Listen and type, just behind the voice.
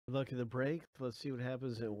Luck at the break. Let's see what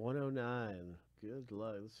happens at 109. Good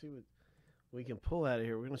luck. Let's see what we can pull out of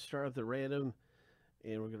here. We're going to start with the random,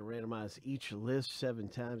 and we're going to randomize each list 7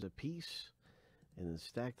 times a piece, and then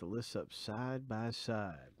stack the lists up side by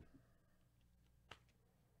side.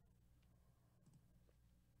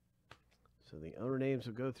 So the owner names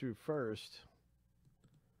will go through first.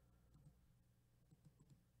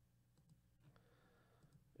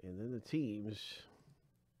 And then the teams.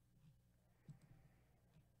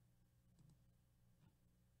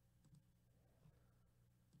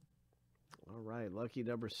 All right, lucky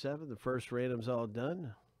number 7. The first random's all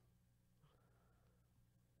done.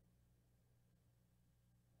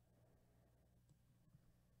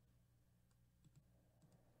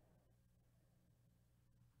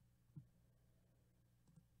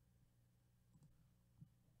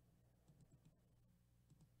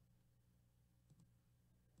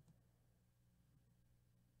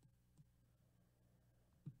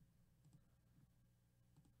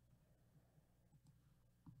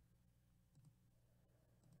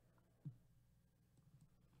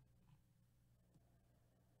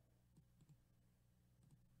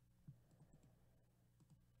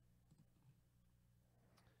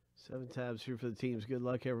 Seven times here for the teams. Good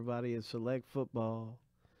luck, everybody, in select football.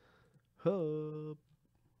 Hope.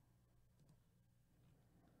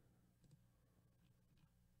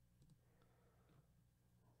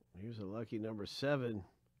 Here's a lucky number 7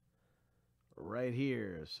 right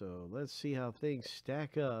here. So let's see how things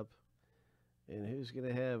stack up and who's going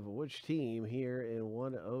to have which team here in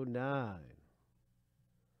 109.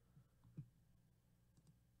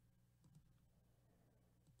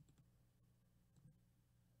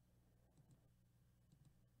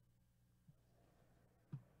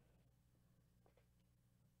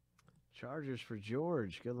 Chargers for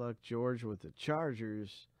George. Good luck, George, with the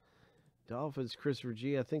Chargers. Dolphins, Christopher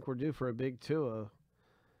G. I think we're due for a big Tua.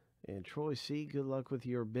 And Troy C. Good luck with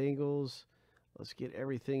your Bengals. Let's get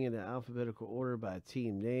everything in alphabetical order by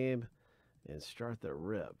team name and start the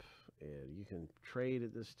rip. And you can trade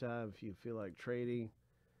at this time if you feel like trading.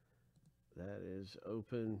 That is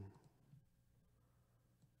open.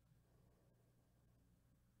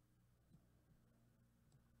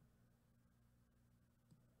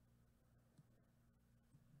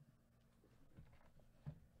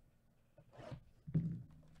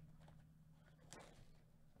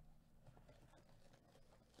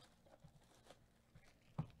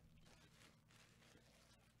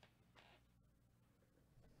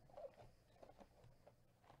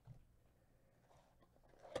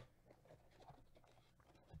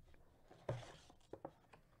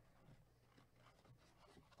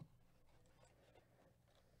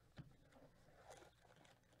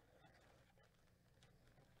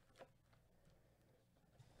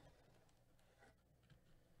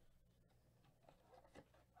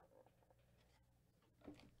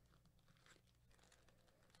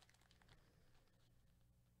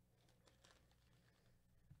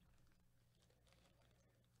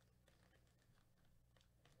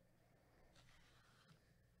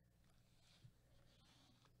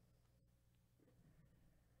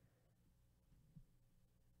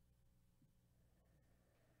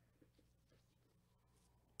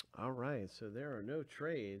 All right, so there are no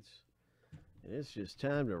trades, and it's just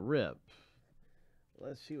time to rip.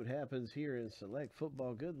 Let's see what happens here in select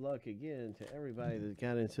football. Good luck again to everybody that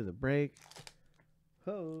got into the break.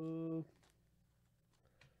 Ho!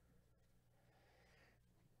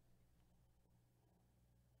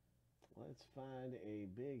 Let's find a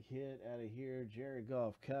big hit out of here. Jared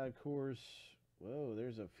Goff Concourse. Whoa,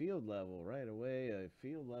 there's a field level right away. A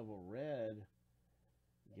field level red.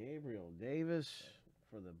 Gabriel Davis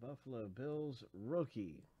for the Buffalo Bills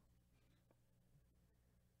rookie.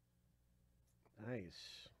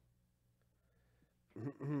 Nice.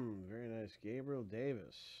 Very nice. Gabriel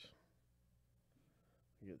Davis.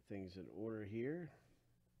 Get things in order here.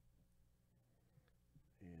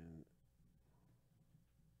 And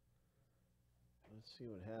let's see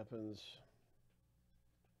what happens.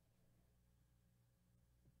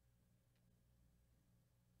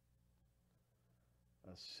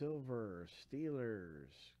 A silver Steelers.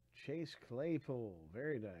 Chase Claypool.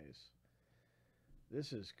 Very nice.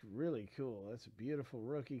 This is really cool. That's a beautiful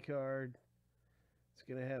rookie card. It's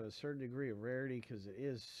going to have a certain degree of rarity because it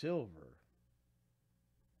is silver.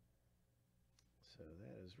 So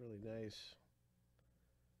that is really nice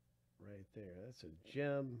right there. That's a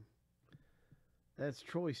gem. That's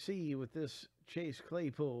Troy C. with this Chase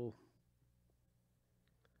Claypool.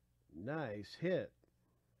 Nice hit.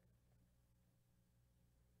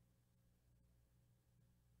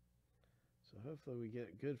 So hopefully we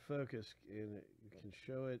get good focus and you can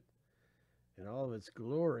show it in all of its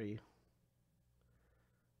glory.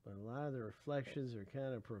 But a lot of the reflections are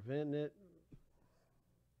kind of preventing it.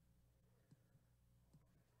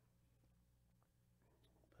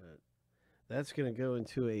 But that's going to go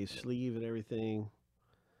into a sleeve and everything,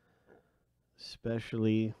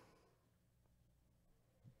 especially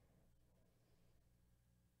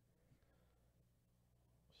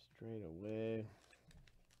straight away.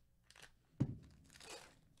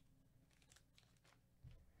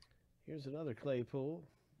 Here's another Claypool.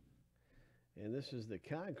 And this is the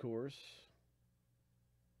Concourse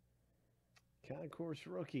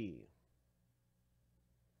rookie.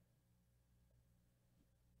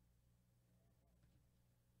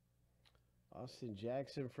 Austin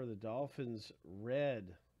Jackson for the Dolphins,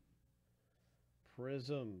 red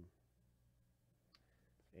Prizm.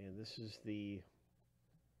 And this is the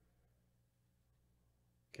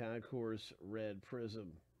Concourse red Prizm.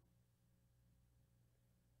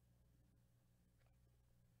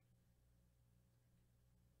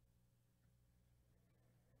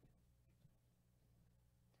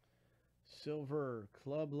 Silver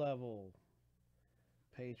club level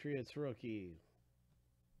Patriots rookie.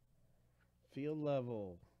 Field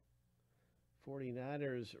level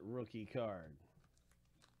 49ers rookie card.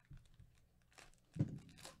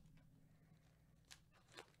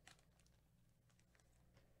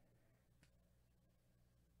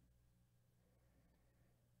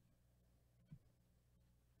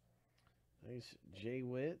 Nice Jay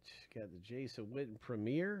Witt. Got the Jason Witten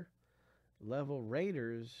Premier. Level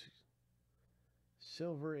Raiders.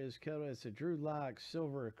 Silver is coming. It's a Drew Lock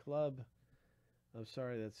Silver Club. I'm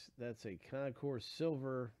sorry, that's a Concourse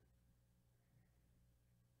Silver.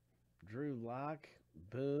 Drew Lock.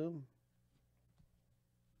 Boom.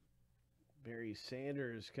 Barry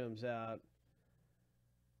Sanders comes out.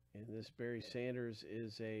 And this Barry Sanders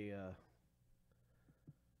is a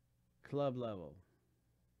club level.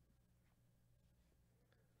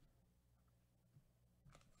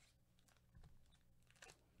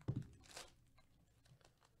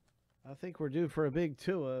 I think we're due for a big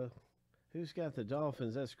Tua. Who's got the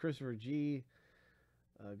Dolphins? That's Christopher G.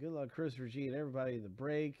 Good luck, Christopher G. and everybody in the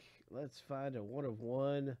break. Let's find a 1 of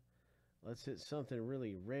 1. Let's hit something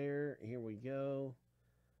really rare. Here we go.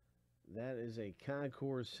 That is a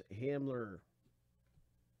Concourse Hamler.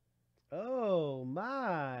 Oh,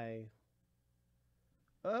 my.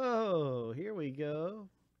 Oh, here we go.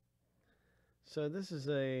 So this is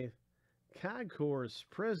a Concourse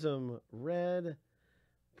Prizm red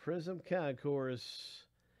Prizm Concourse.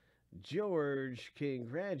 George,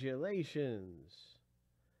 congratulations.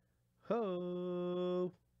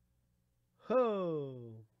 Ho. Ho.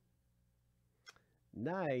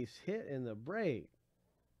 Nice hit in the break.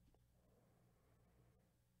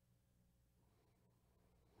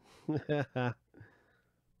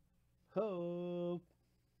 Ho.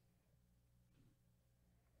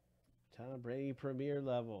 Tom Brady Premier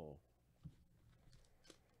level.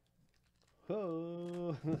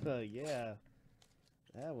 Oh, yeah.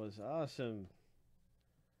 That was awesome.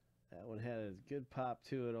 That one had a good pop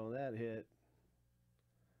to it on that hit.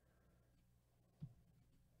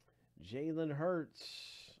 Jalen Hurts.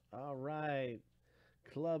 All right.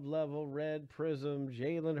 Club level red Prizm.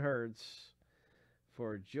 Jalen Hurts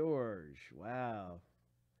for George. Wow.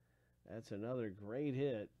 That's another great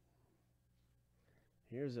hit.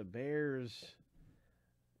 Here's a Bears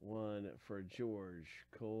one for George.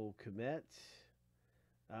 Cole Kmet.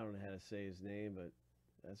 I don't know how to say his name, but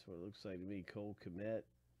that's what it looks like to me. Cole Kmet.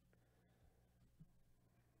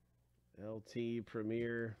 LT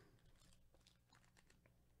Premier.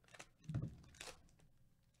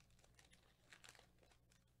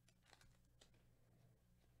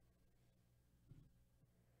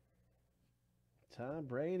 Tom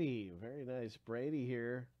Brady. Very nice Brady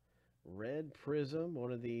here. Red Prizm.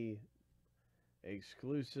 One of the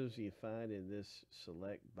exclusives you find in this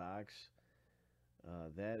select box.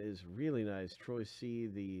 That is really nice. Troy C.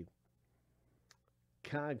 The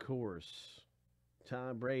Concourse.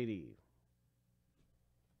 Tom Brady.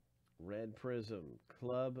 Red Prizm.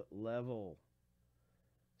 Club level.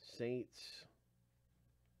 Saints.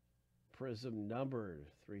 Prizm numbered.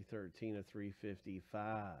 313 of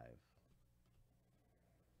 355.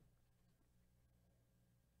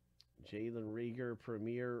 Jalen Reagor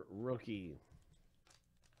Premier Rookie.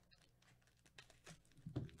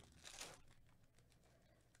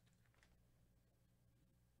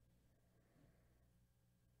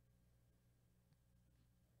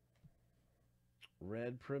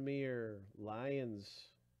 Red Premier Lions.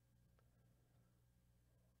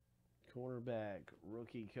 Cornerback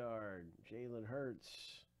rookie card. Jalen Hurts.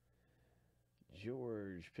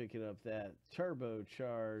 George picking up that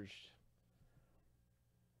turbocharged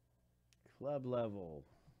Club level.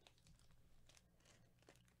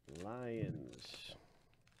 Lions.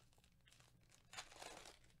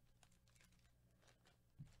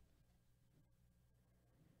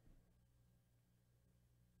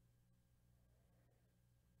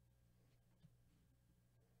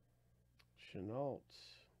 Chenault.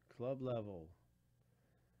 Club level.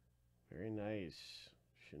 Very nice.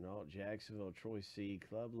 Chenault, Jacksonville, Troy C.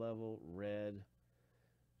 Club level, red.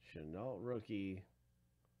 Chenault rookie.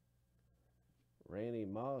 Randy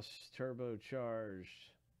Moss, turbocharged.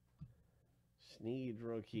 Sneed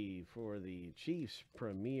rookie for the Chiefs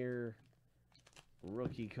Premier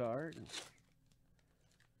rookie card.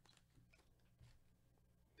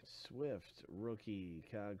 Swift rookie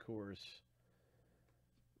concourse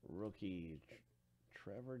rookie.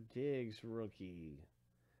 Trevor Diggs rookie.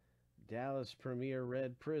 Dallas Premier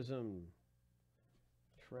Red Prizm.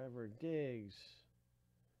 Trevor Diggs.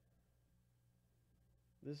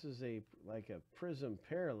 This is like a Prizm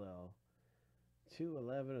parallel.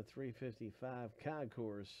 211 of 355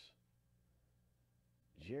 concourse.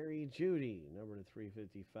 Jerry Jeudy, number to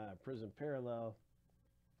 355. Prizm parallel.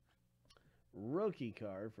 Rookie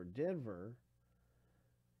card for Denver.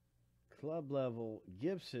 Club level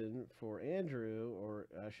Gibson for Andrew, or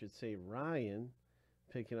I should say Ryan,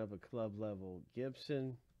 picking up a club level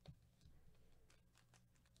Gibson.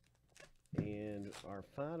 And our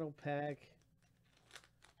final pack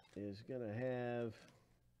is going to have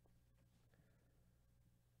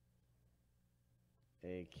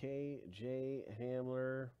a KJ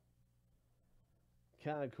Hamler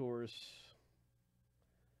concourse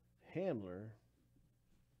Hamler.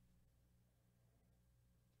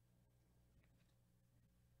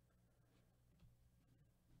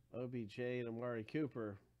 OBJ and Amari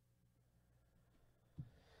Cooper.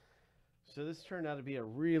 So this turned out to be a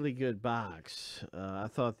really good box. I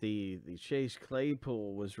thought the Chase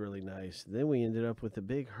Claypool was really nice. Then we ended up with the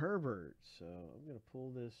big Herbert. So I'm going to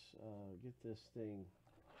pull this, get this thing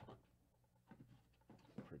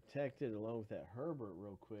protected along with that Herbert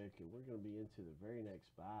real quick. And we're going to be into the very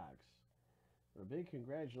next box. But a big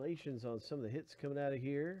congratulations on some of the hits coming out of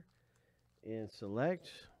here. And select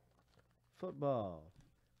football.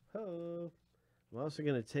 Ho! I'm also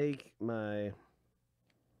going to take my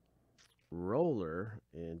roller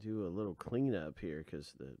and do a little cleanup here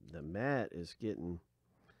because the mat is getting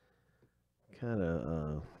kind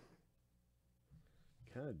of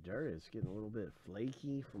dirty. It's getting a little bit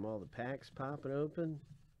flaky from all the packs popping open,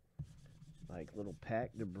 like little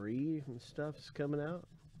pack debris and stuff is coming out.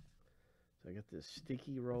 So I got this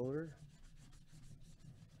sticky roller.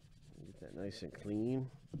 Get that nice and clean.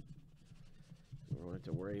 We don't have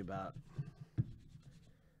to worry about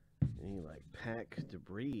any like pack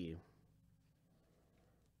debris.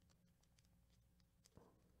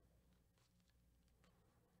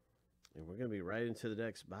 And we're going to be right into the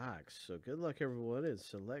next box. So good luck, everyone, and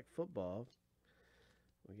select football.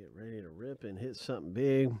 We'll get ready to rip and hit something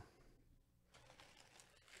big.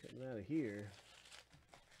 Coming out of here.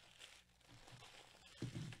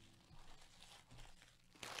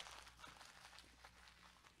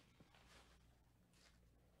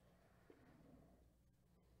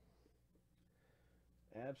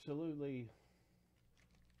 Absolutely.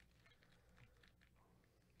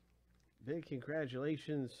 Big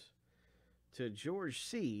congratulations to George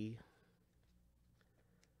C.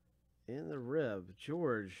 in the rib.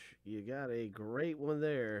 George, you got a great one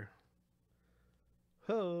there.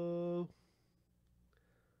 Ho!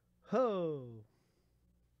 Ho!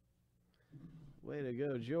 Way to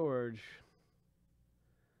go, George.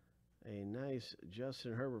 A nice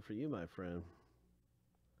Justin Herbert for you, my friend.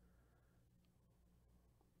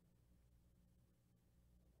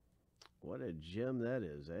 What a gem that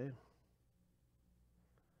is, eh?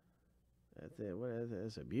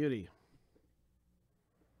 That's a beauty.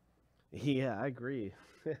 Yeah, I agree.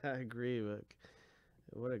 I agree. But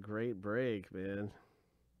what a great break, man.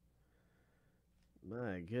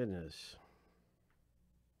 My goodness.